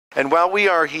And while we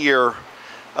are here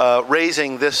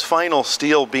raising this final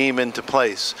steel beam into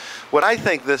place, what I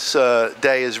think this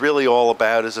day is really all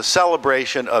about is a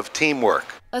celebration of teamwork.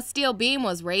 A steel beam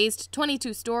was raised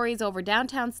 22 stories over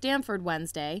downtown Stamford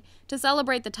Wednesday to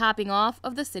celebrate the topping off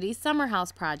of the city's summer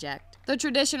house project. The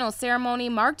traditional ceremony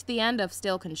marked the end of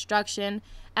steel construction,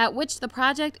 at which the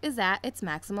project is at its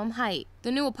maximum height.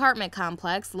 The new apartment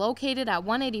complex, located at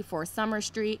 184 Summer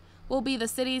Street, will be the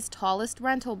city's tallest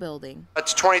rental building.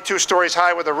 It's 22 stories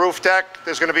high with a roof deck.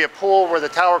 There's going to be a pool where the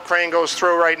tower crane goes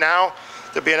through right now.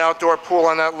 There'll be an outdoor pool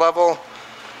on that level.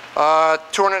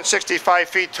 265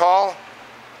 feet tall.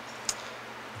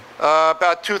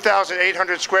 About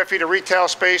 2,800 square feet of retail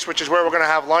space, which is where we're going to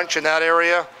have lunch in that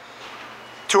area.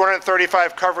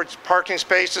 235 covered parking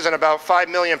spaces and about 5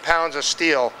 million pounds of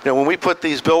steel. You know, when we put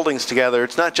these buildings together,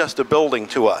 it's not just a building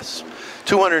to us.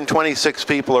 226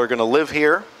 people are going to live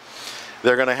here.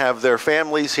 They're going to have their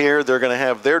families here. They're going to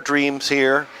have their dreams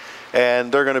here.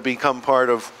 And they're going to become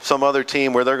part of some other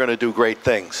team where they're going to do great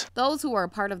things. Those who were a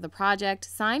part of the project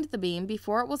signed the beam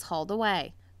before it was hauled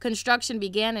away. Construction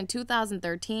began in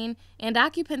 2013, and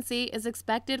occupancy is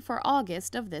expected for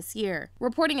August of this year.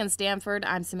 Reporting in Stamford,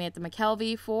 I'm Samantha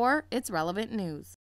Mckelvie for It's Relevant News.